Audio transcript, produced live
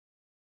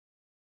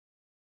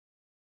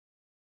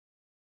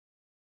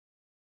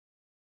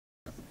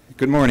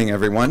Good morning,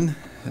 everyone.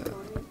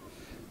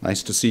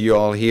 Nice to see you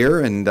all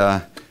here and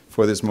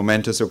for this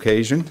momentous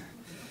occasion.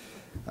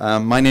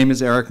 My name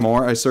is Eric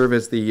Moore. I serve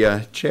as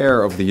the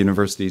chair of the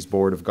university's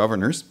Board of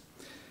Governors,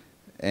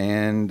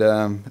 and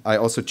I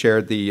also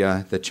chaired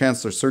the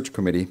Chancellor Search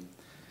Committee,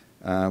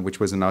 which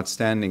was an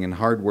outstanding and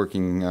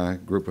hardworking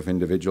group of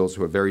individuals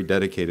who are very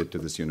dedicated to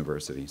this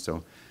university.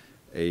 So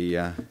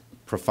a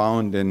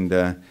profound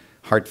and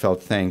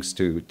heartfelt thanks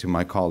to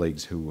my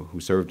colleagues who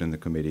served in the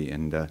committee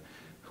and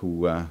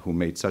who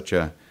made such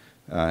a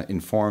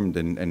informed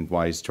and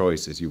wise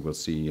choice, as you will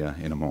see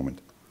in a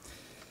moment.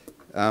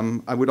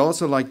 I would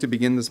also like to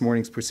begin this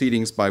morning's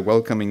proceedings by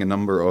welcoming a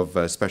number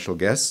of special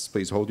guests.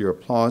 Please hold your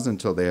applause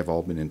until they have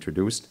all been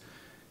introduced.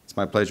 It's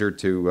my pleasure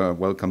to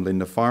welcome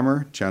Linda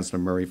Farmer, Chancellor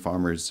Murray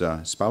Farmer's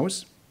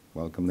spouse.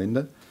 Welcome,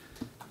 Linda.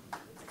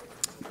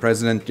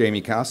 President Jamie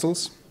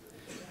Castles.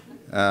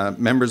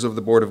 Members of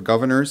the Board of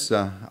Governors,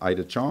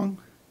 Ida Chong.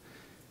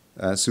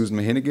 Susan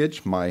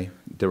Mahinigage, my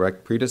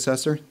direct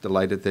predecessor,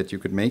 delighted that you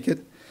could make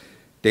it.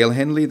 Dale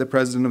Henley, the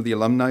President of the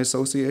Alumni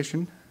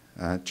Association.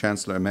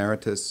 Chancellor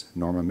Emeritus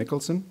Norma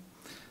Mickelson.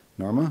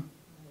 Norma.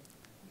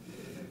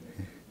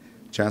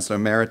 Chancellor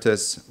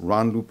Emeritus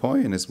Ron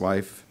Lupoy and his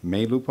wife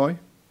May Lupoy.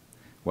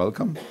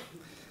 Welcome.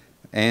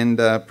 And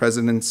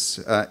Presidents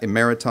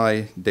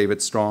Emeriti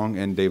David Strong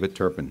and David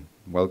Turpin.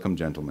 Welcome,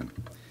 gentlemen.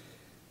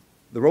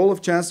 The role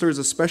of Chancellor is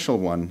a special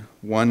one.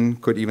 One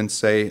could even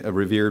say a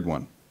revered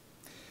one.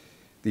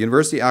 The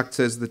University Act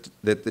says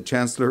that the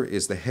Chancellor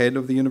is the head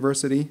of the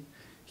university.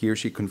 He or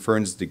she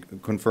confers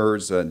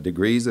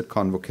degrees at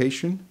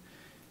convocation.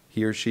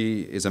 He or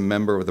she is a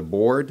member of the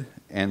board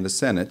and the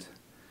Senate.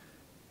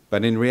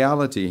 But in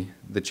reality,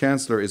 the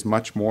Chancellor is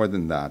much more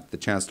than that. The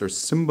Chancellor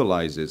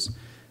symbolizes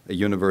a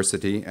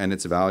university and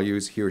its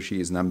values. He or she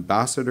is an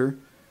ambassador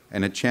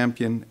and a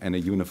champion and a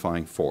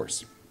unifying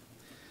force.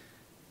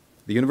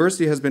 The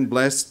university has been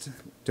blessed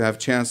to have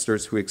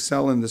chancellors who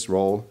excel in this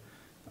role.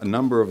 A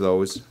number of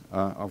those,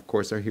 of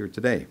course, are here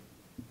today.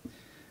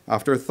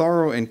 After a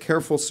thorough and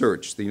careful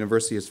search, the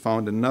university has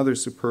found another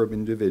superb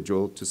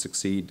individual to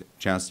succeed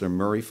Chancellor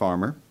Murray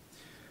Farmer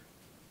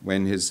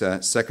when his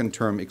second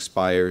term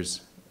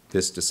expires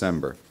this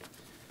December.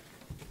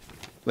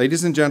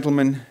 Ladies and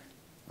gentlemen,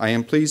 I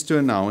am pleased to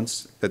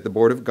announce that the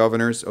Board of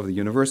Governors of the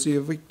University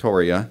of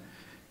Victoria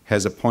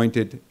has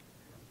appointed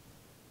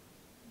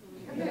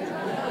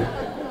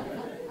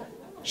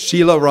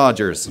Shelagh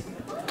Rogers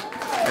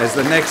as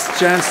the next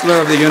Chancellor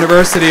of the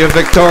University of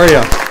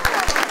Victoria.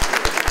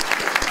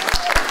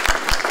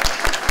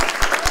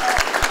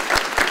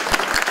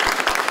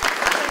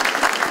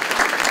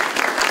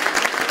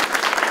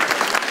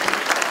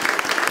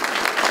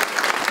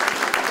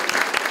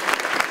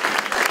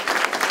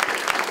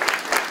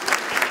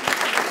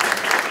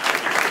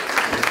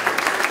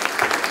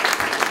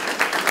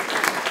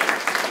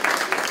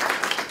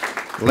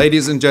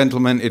 Ladies and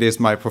gentlemen, it is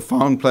my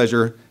profound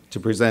pleasure to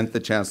present the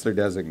Chancellor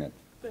Designate.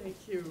 Thank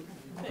you.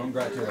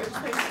 Congratulations.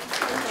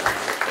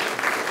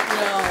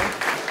 Well,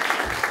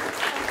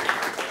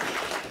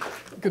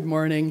 good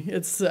morning.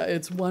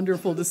 It's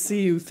wonderful to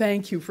see you.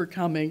 Thank you for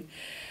coming.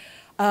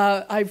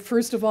 I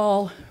first of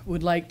all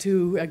would like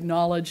to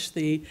acknowledge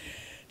the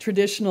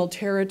traditional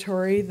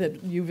territory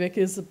that UVic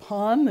is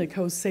upon, the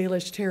Coast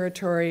Salish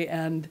territory,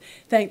 and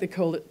thank the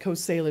Coast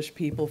Salish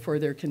people for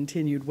their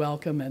continued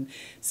welcome and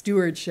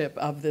stewardship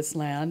of this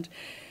land.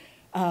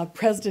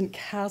 President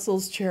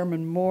Castles,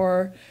 Chairman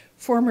Moore,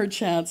 former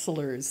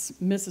chancellors,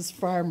 Mrs.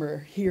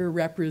 Farmer, here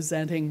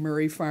representing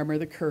Murray Farmer,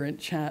 the current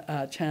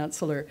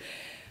chancellor,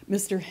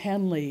 Mr.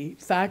 Henley,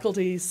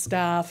 faculty,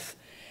 staff,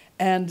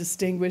 and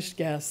distinguished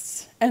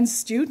guests, and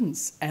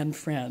students and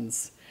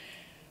friends.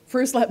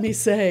 First, let me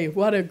say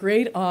what a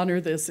great honor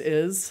this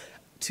is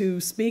to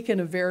speak in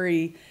a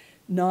very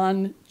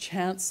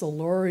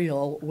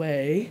non-chancellorial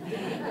way.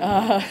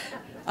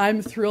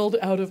 I'm thrilled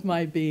out of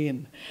my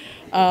being.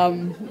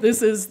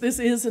 This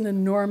is an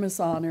enormous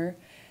honor,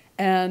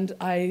 and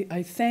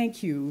I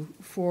thank you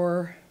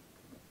for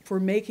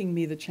making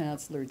me the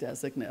Chancellor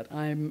Designate.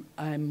 I'm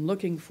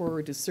looking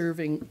forward to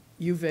serving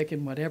UVic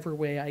in whatever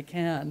way I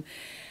can.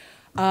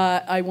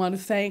 I want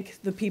to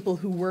thank the people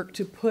who worked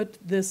to put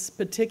this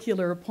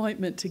particular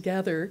appointment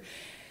together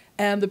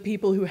and the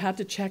people who had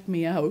to check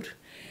me out.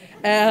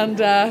 And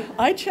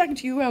I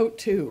checked you out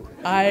too.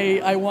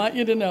 I want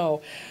you to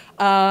know.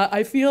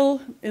 I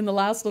feel in the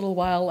last little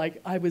while like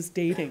I was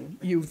dating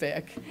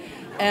UVic.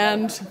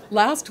 And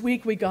last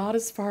week we got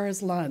as far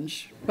as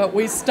lunch, but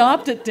we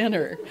stopped at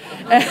dinner.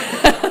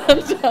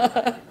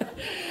 And,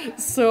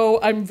 so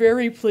I'm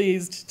very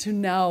pleased to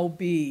now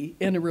be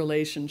in a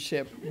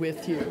relationship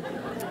with you.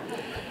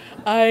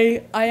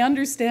 I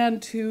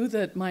understand too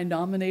that my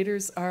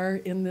nominators are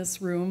in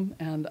this room,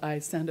 and I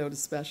send out a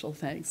special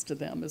thanks to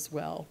them as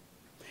well.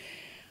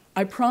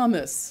 I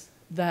promise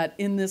that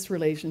in this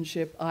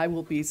relationship, I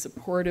will be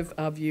supportive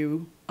of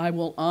you, I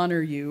will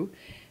honor you,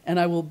 and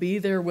I will be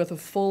there with a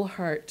full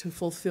heart to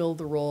fulfill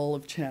the role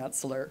of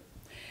Chancellor.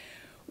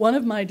 One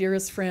of my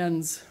dearest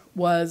friends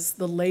was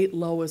the late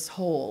Lois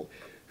Hole,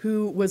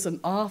 who was an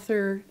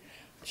author,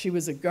 She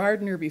was a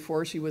gardener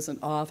before she was an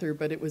author,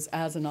 but it was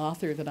as an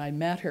author that I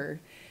met her.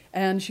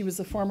 And she was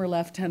the former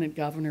Lieutenant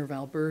Governor of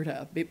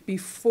Alberta.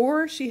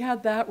 Before she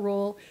had that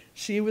role,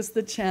 she was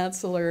the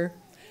Chancellor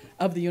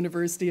of the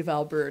University of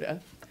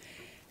Alberta.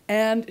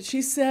 And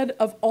she said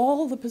of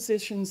all the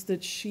positions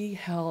that she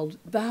held,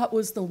 that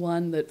was the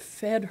one that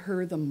fed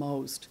her the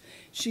most.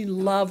 She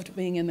loved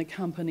being in the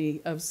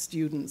company of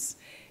students.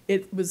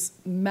 It was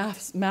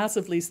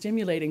massively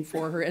stimulating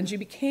for her, and she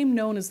became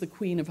known as the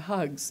Queen of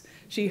Hugs.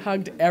 She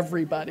hugged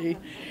everybody.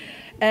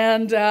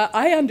 And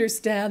I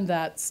understand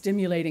that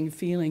stimulating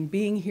feeling,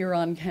 being here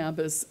on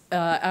campus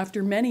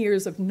after many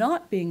years of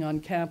not being on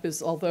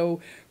campus,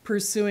 although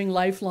pursuing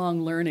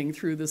lifelong learning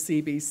through the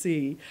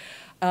CBC.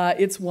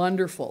 It's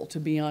wonderful to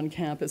be on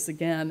campus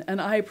again,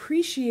 and I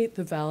appreciate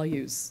the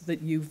values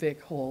that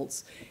UVic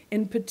holds,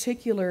 in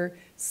particular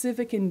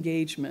civic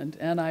engagement,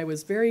 and I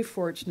was very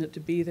fortunate to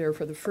be there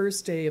for the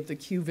first day of the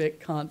QVic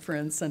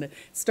conference, and it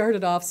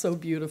started off so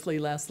beautifully,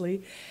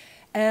 Leslie.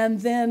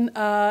 And then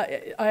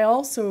I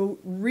also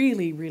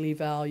really, really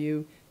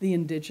value the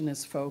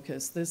Indigenous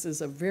focus. This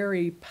is a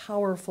very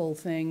powerful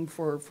thing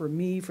for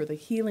me, for the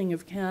healing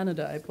of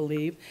Canada, I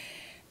believe.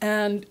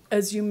 And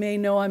as you may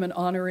know, I'm an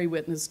honorary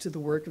witness to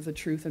the work of the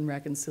Truth and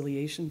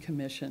Reconciliation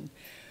Commission.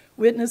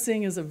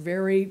 Witnessing is a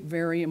very,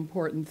 very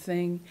important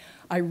thing.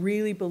 I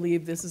really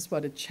believe this is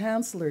what a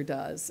chancellor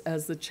does.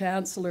 As the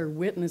chancellor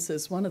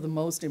witnesses one of the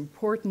most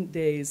important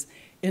days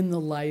in the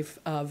life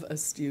of a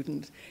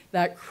student.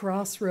 That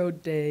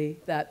crossroad day,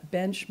 that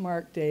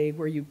benchmark day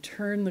where you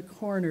turn the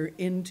corner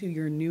into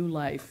your new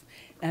life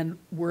and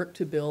work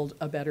to build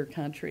a better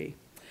country.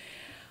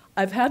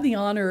 I've had the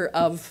honor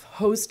of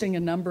hosting a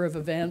number of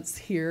events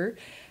here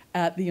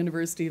at the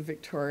University of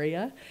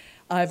Victoria.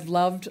 I've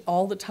loved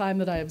all the time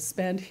that I have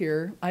spent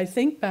here. I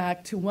think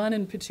back to one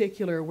in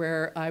particular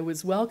where I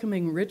was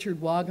welcoming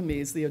Richard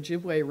Wagamese, the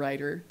Ojibwe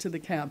writer, to the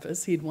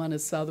campus. He'd won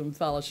his Southern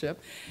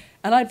Fellowship,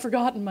 and I'd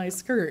forgotten my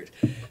skirt.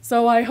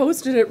 So I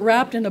hosted it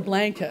wrapped in a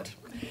blanket.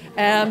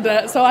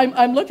 And so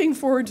I'm looking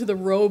forward to the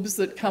robes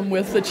that come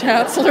with the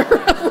Chancellor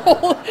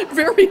role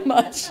very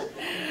much.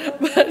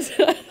 But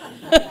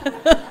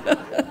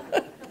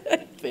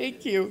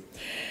thank you.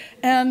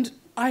 And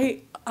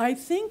I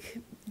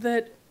think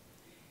that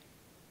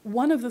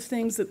one of the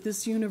things that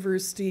this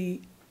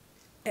university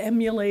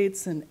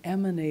emulates and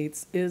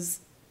emanates is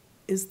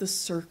the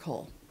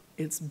circle.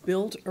 It's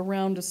built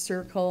around a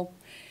circle.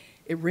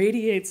 It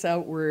radiates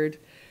outward.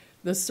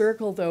 The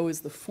circle, though,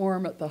 is the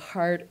form at the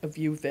heart of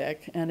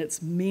UVic, and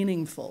it's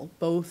meaningful,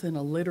 both in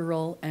a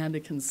literal and a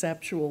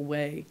conceptual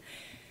way.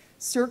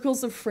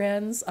 Circles of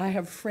friends. I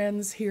have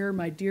friends here.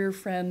 My dear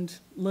friend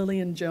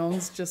Lillian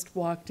Jones just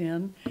walked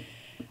in.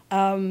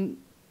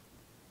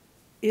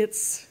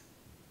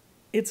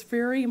 It's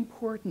very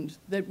important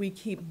that we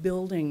keep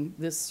building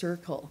this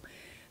circle.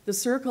 The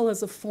circle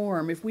as a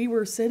form. If we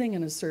were sitting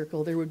in a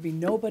circle, there would be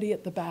nobody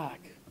at the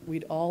back.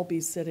 We'd all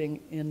be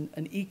sitting in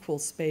an equal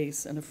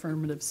space, an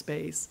affirmative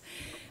space.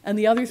 And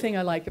the other thing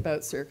I like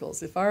about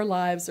circles, if our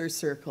lives are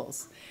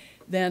circles,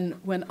 then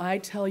when I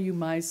tell you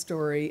my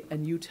story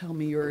and you tell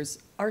me yours,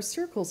 our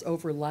circles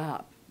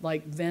overlap,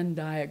 like Venn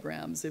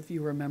diagrams, if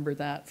you remember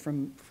that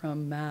from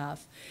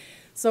math.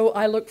 So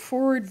I look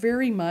forward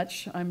very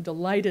much. I'm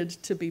delighted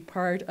to be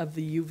part of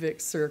the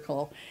UVic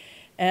circle,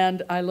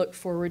 and I look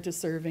forward to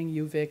serving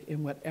UVic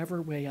in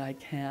whatever way I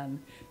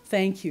can.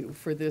 Thank you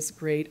for this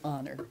great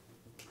honor.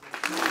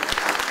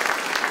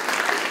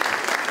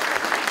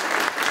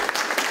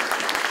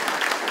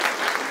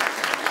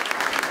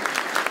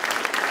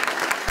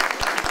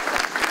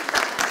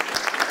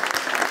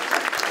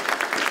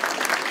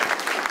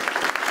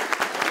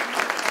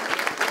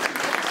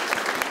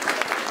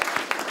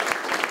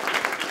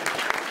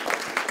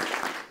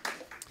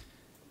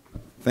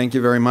 Thank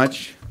you very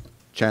much,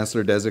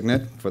 Chancellor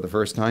Designate, for the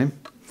first time.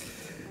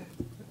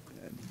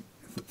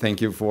 Thank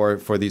you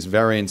for these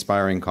very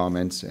inspiring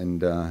comments,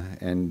 and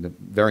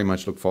very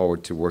much look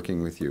forward to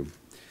working with you.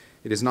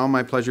 It is now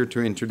my pleasure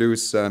to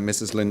introduce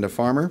Mrs. Linda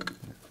Farmer,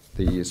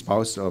 the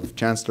spouse of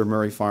Chancellor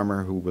Murray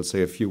Farmer, who will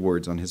say a few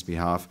words on his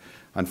behalf.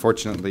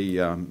 Unfortunately,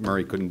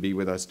 Murray couldn't be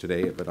with us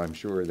today, but I'm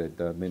sure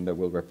that Linda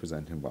will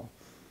represent him well.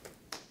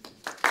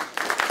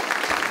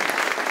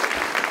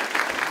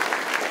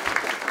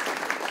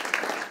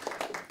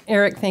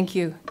 Eric, thank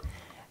you.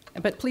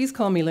 But please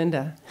call me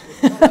Linda.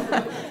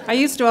 I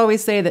used to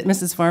always say that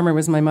Mrs. Farmer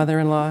was my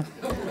mother-in-law.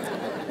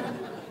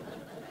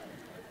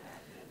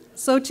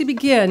 So to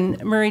begin,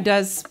 Murray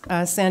does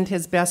send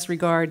his best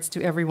regards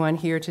to everyone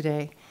here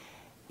today.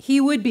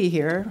 He would be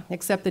here,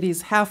 except that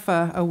he's half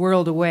a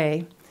world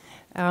away.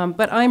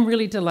 But I'm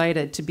really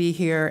delighted to be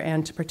here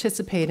and to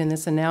participate in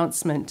this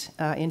announcement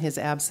in his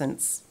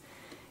absence.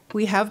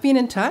 We have been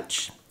in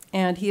touch,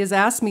 and he has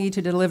asked me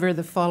to deliver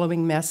the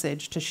following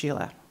message to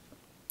Shelagh.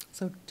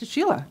 So, to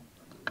Shelagh.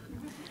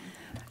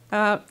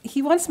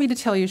 He wants me to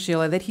tell you,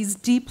 Shelagh, that he's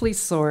deeply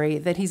sorry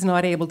that he's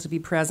not able to be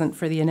present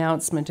for the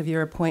announcement of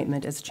your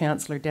appointment as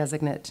Chancellor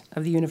Designate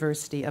of the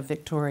University of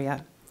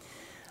Victoria.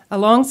 A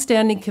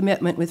long-standing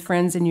commitment with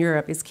friends in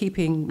Europe is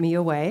keeping me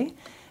away,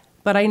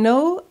 But I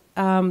know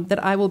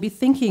that I will be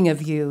thinking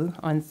of you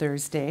on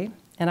Thursday,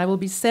 and I will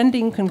be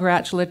sending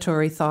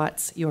congratulatory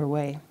thoughts your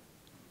way.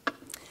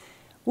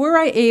 Were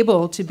I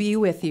able to be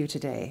with you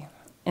today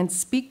and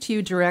speak to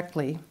you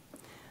directly,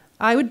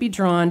 I would be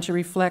drawn to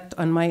reflect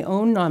on my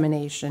own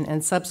nomination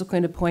and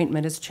subsequent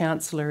appointment as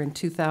Chancellor in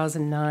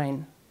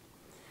 2009.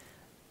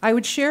 I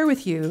would share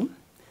with you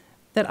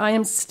that I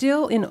am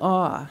still in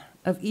awe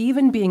of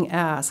even being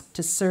asked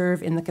to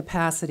serve in the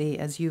capacity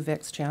as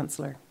UVic's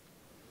Chancellor.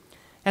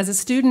 As a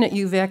student at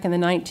UVic in the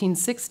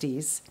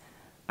 1960s,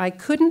 I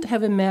couldn't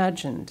have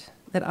imagined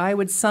that I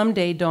would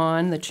someday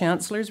don the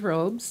Chancellor's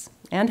robes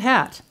and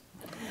hat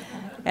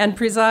and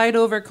preside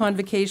over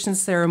convocation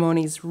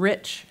ceremonies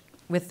rich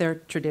with their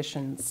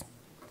traditions.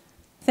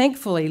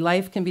 Thankfully,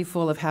 life can be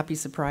full of happy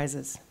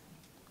surprises.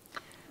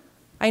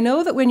 I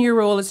know that when your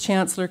role as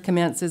Chancellor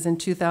commences in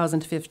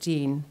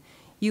 2015,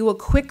 you will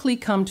quickly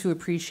come to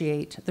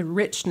appreciate the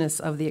richness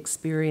of the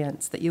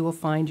experience that you will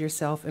find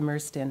yourself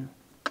immersed in.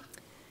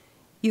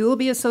 You will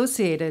be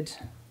associated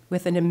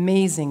with an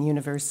amazing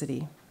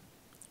university,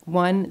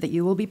 one that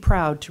you will be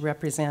proud to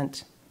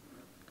represent.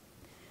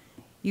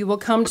 You will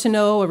come to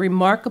know a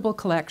remarkable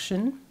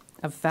collection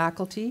of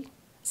faculty,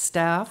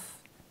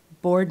 staff,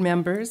 board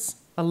members,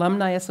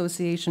 alumni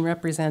association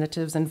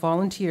representatives, and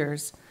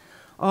volunteers,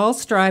 all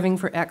striving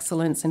for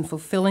excellence in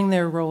fulfilling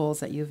their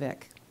roles at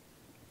UVic.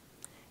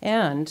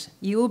 And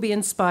you will be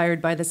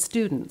inspired by the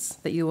students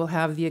that you will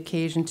have the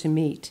occasion to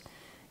meet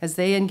as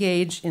they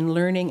engage in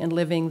learning and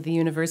living the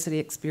university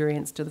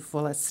experience to the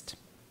fullest.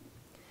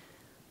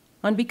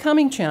 On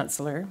becoming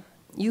Chancellor,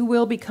 you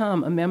will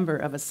become a member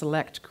of a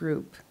select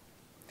group.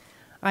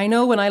 I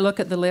know when I look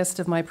at the list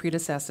of my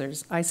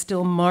predecessors, I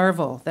still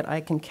marvel that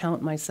I can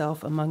count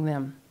myself among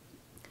them.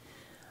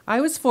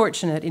 I was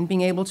fortunate in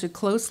being able to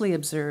closely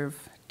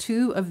observe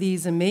two of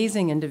these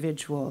amazing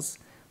individuals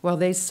while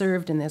they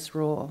served in this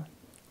role,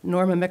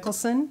 Norma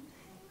Mickelson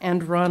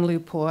and Ron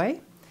Lupoy.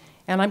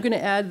 And I'm going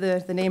to add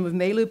the name of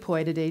May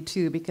Lupoy today,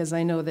 too, because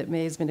I know that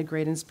May has been a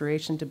great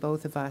inspiration to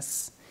both of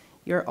us.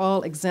 You're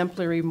all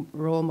exemplary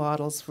role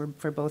models for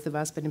both of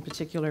us, but in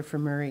particular for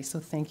Murray, so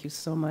thank you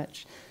so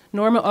much.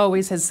 Norma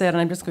always has said,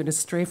 and I'm just going to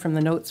stray from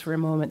the notes for a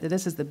moment, that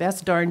this is the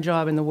best darn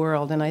job in the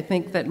world, and I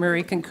think that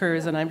Murray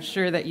concurs, and I'm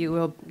sure that you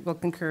will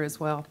concur as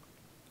well.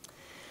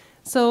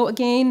 So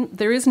again,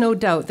 there is no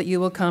doubt that you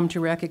will come to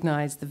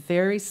recognize the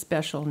very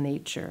special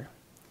nature,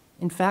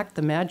 in fact,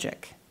 the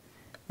magic,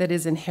 that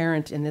is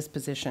inherent in this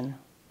position.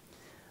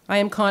 I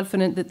am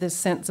confident that this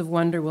sense of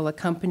wonder will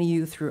accompany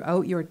you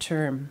throughout your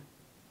term.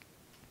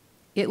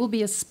 It will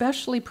be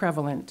especially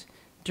prevalent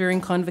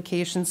during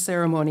convocation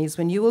ceremonies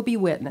when you will be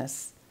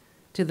witness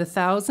to the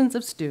thousands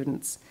of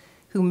students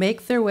who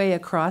make their way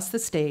across the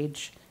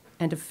stage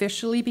and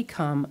officially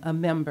become a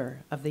member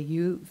of the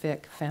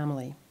UVic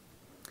family.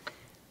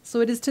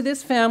 So it is to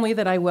this family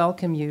that I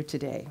welcome you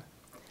today.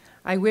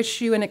 I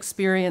wish you an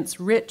experience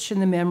rich in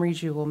the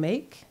memories you will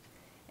make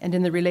and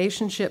in the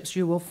relationships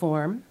you will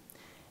form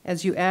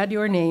as you add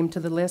your name to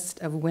the list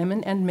of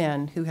women and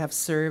men who have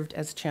served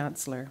as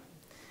Chancellor,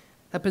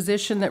 a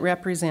position that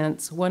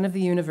represents one of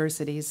the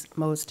university's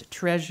most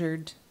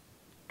treasured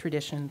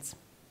traditions.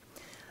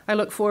 I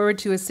look forward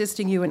to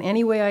assisting you in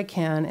any way I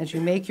can as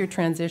you make your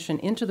transition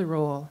into the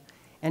role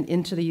and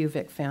into the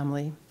UVic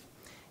family.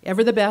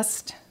 Ever the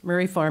best,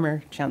 Murray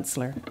Farmer,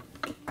 Chancellor.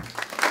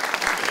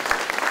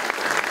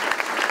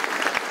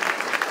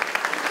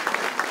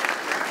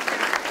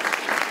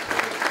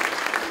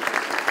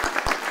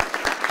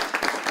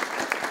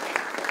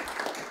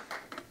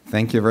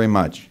 Thank you very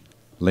much,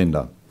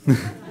 Linda.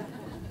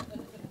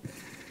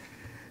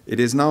 It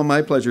is now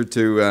my pleasure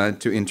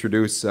to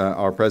introduce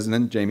our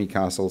president, Jamie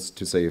Castles,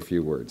 to say a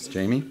few words.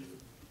 Jamie?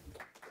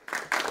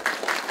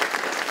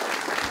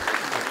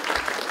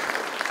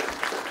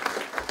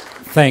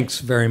 Thanks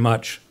very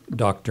much,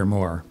 Dr.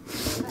 Moore.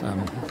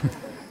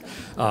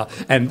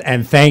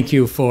 And thank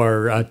you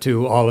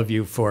to all of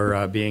you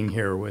for being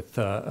here with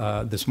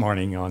this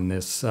morning on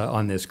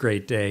this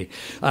great day.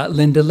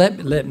 Linda,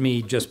 let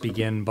me just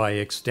begin by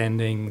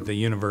extending the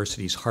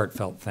university's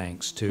heartfelt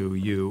thanks to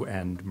you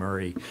and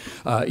Murray.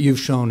 You've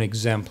shown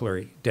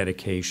exemplary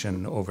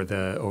dedication over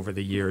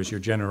the years.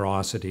 Your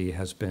generosity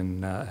has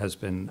been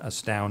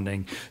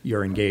astounding.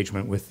 Your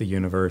engagement with the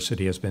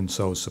university has been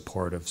so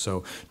supportive.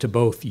 So to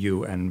both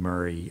you and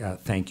Murray,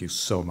 thank you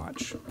so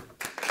much.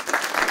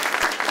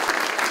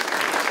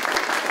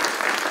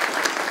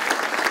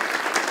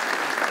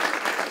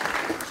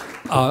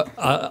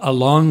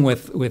 Along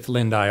with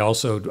Linda, I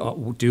also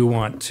do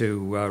want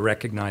to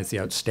recognize the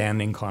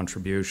outstanding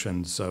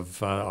contributions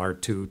of our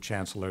two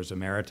Chancellors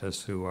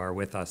Emeritus who are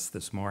with us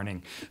this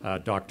morning,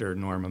 Dr.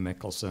 Norma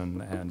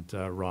Mickelson and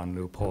Ron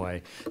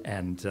Lupoy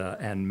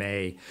and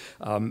May.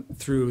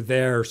 Through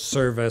their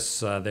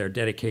service, their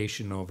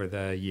dedication over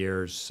the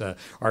years,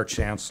 our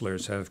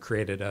Chancellors have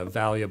created a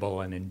valuable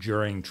and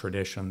enduring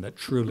tradition that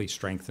truly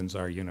strengthens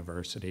our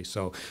university.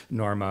 So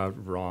Norma,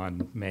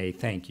 Ron, May,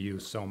 thank you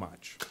so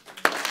much.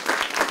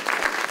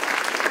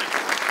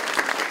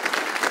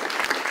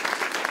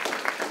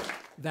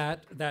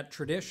 That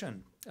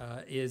tradition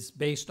is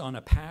based on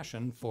a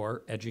passion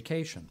for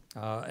education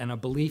and a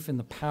belief in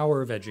the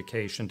power of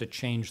education to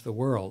change the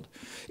world.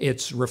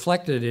 It's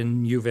reflected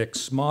in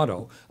UVic's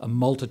motto, "A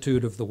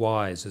multitude of the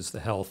wise is the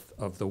health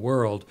of the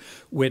world,"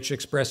 which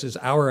expresses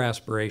our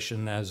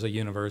aspiration as a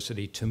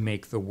university to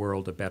make the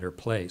world a better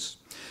place.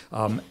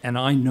 And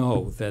I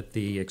know that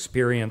the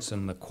experience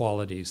and the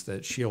qualities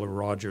that Shelagh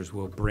Rogers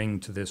will bring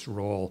to this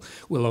role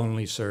will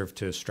only serve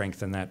to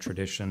strengthen that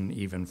tradition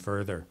even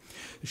further.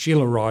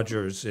 Shelagh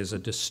Rogers is a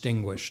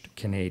distinguished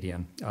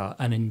Canadian,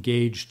 an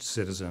engaged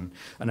citizen,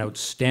 an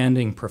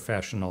outstanding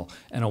professional,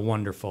 and a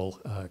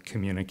wonderful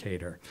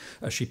communicator.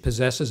 She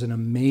possesses an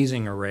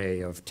amazing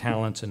array of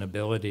talents and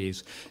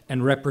abilities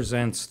and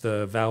represents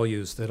the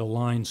values that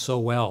align so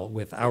well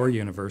with our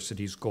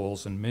university's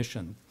goals and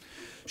mission.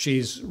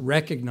 She's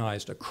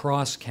recognized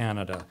across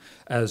Canada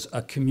as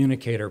a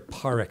communicator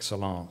par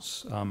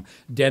excellence,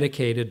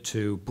 dedicated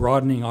to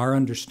broadening our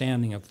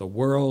understanding of the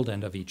world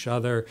and of each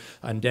other,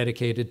 and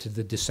dedicated to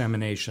the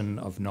dissemination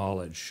of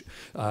knowledge.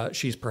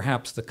 She's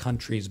perhaps the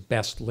country's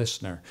best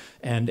listener,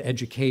 and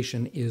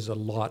education is a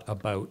lot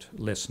about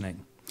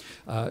listening.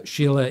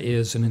 Shelagh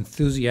is an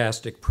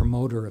enthusiastic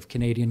promoter of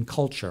Canadian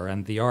culture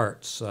and the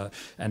arts,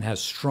 and has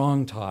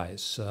strong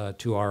ties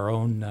to our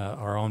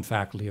own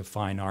Faculty of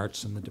Fine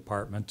Arts and the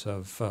Department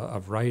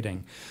of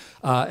Writing.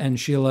 And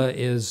Shelagh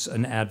is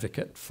an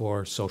advocate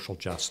for social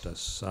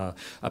justice,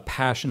 a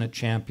passionate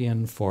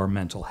champion for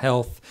mental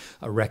health,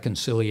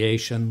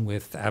 reconciliation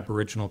with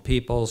Aboriginal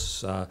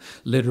peoples,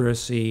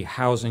 literacy,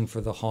 housing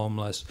for the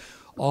homeless.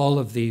 All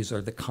of these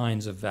are the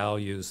kinds of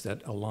values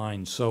that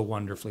align so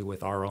wonderfully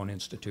with our own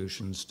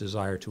institution's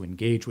desire to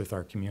engage with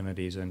our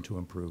communities and to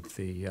improve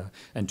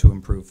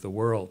the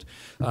world.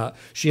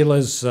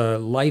 Shelagh's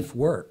life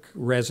work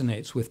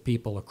resonates with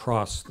people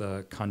across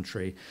the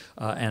country,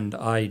 and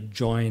I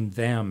join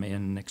them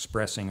in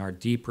expressing our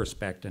deep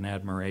respect and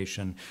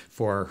admiration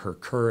for her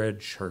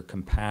courage, her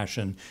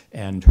compassion,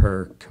 and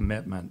her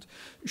commitment.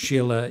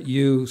 Shelagh,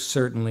 you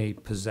certainly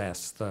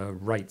possess the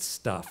right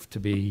stuff to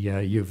be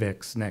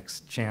UVic's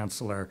next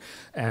Chancellor,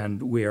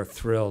 and we are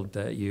thrilled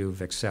that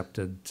you've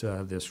accepted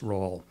this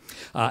role.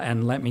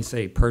 And let me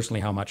say personally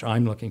how much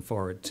I'm looking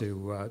forward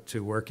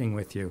to working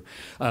with you.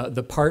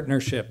 The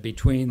partnership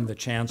between the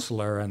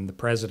Chancellor and the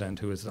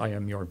President, I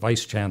am your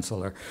Vice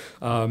Chancellor,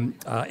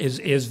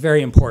 is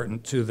very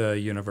important to the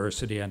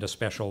university and a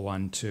special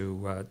one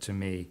to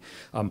me.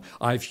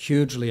 I've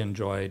hugely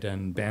enjoyed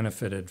and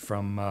benefited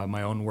from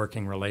my own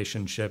working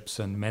relationships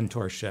and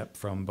mentorship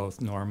from both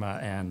Norma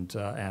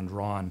and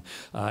Ron.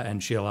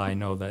 And Shelagh, I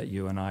know that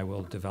you and I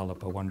will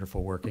develop a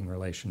wonderful working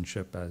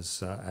relationship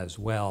as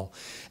well.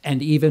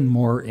 And even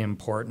more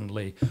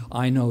importantly,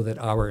 I know that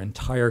our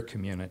entire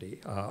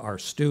community, our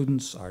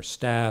students, our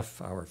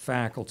staff, our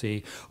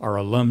faculty, our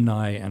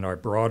alumni, and our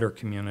broader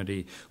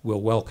community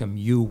will welcome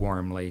you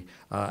warmly,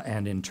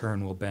 and in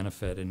turn will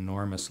benefit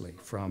enormously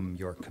from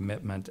your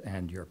commitment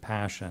and your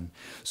passion.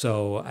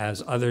 So,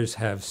 as others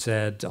have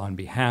said, on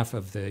behalf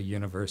of the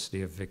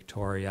University of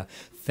Victoria,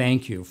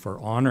 thank you for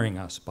honoring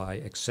us by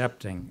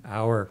accepting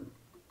our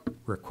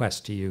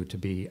request to you to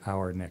be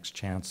our next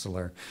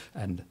Chancellor,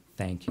 and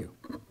thank you.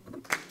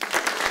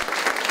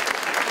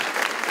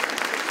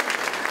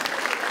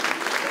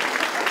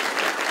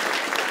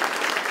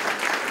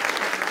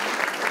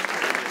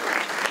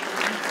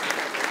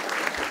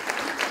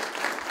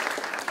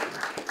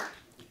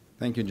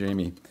 Thank you,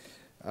 Jamie.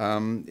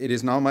 It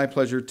is now my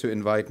pleasure to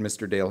invite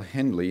Mr. Dale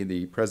Henley,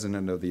 the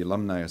President of the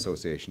Alumni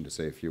Association, to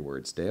say a few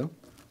words. Dale?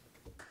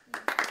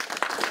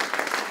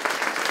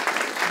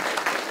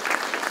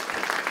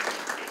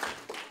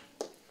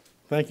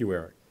 Thank you,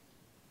 Eric.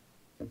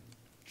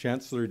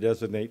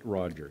 Chancellor-designate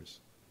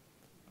Rogers,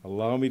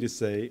 allow me to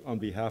say, on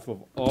behalf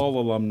of all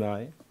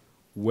alumni,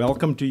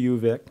 welcome to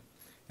UVic,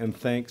 and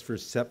thanks for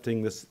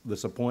accepting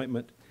this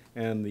appointment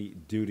and the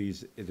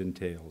duties it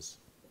entails.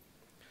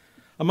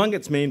 Among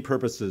its main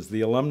purposes, the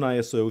Alumni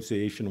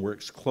Association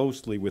works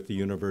closely with the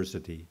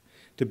university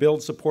to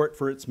build support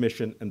for its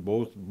mission and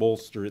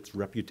bolster its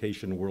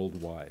reputation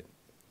worldwide.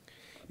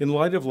 In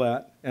light of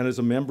that, and as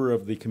a member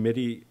of the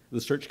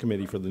search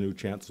committee for the new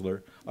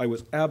Chancellor, I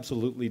was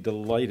absolutely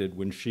delighted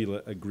when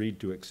Shelagh agreed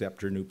to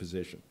accept her new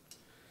position.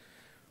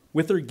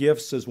 With her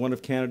gifts as one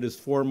of Canada's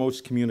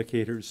foremost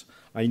communicators,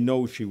 I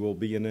know she will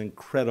be an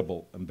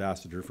incredible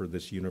ambassador for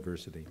this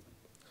university.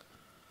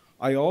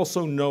 I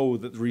also know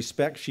that the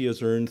respect she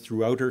has earned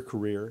throughout her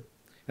career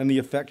and the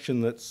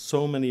affection that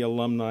so many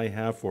alumni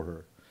have for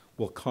her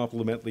will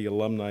complement the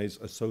Alumni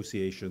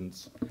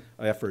Association's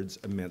efforts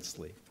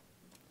immensely.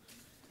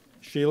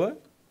 Shelagh,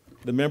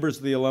 the members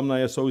of the Alumni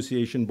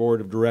Association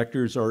Board of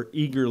Directors are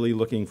eagerly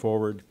looking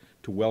forward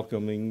to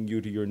welcoming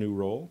you to your new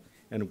role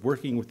and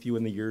working with you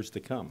in the years to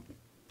come.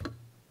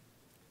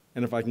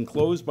 And if I can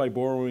close by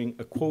borrowing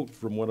a quote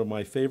from one of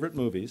my favorite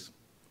movies,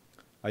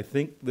 I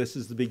think this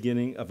is the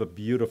beginning of a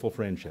beautiful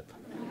friendship.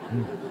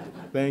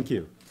 Thank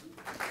you.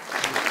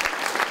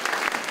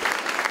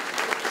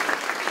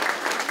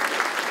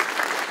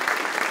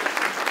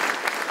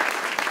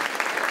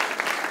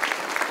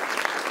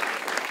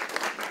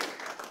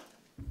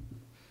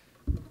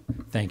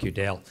 Thank you,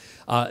 Dale.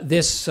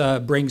 This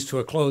brings to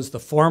a close the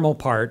formal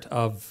part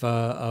of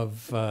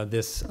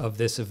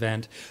this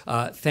event.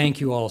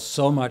 Thank you all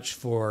so much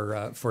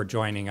for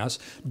joining us.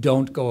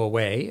 Don't go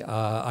away.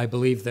 I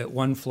believe that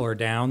one floor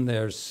down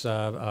there's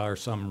are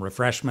some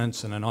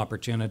refreshments and an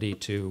opportunity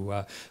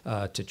to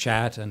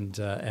chat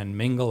and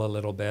mingle a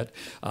little bit.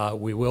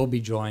 We will be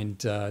joined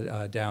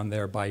down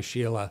there by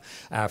Shelagh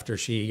after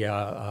she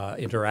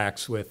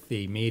interacts with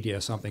the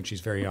media, something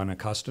she's very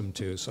unaccustomed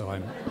to. So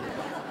I'm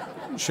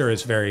sure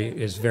is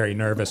very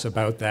nervous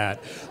about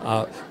that.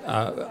 A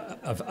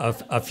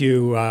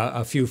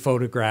few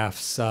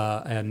photographs,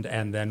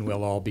 and then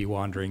we'll all be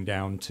wandering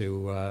down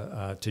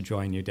to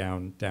join you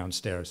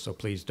downstairs. So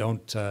please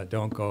don't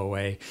go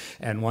away.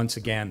 And once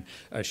again,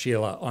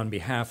 Shelagh, on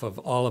behalf of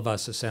all of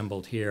us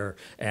assembled here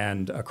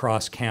and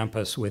across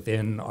campus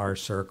within our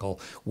circle,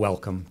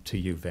 welcome to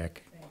UVic.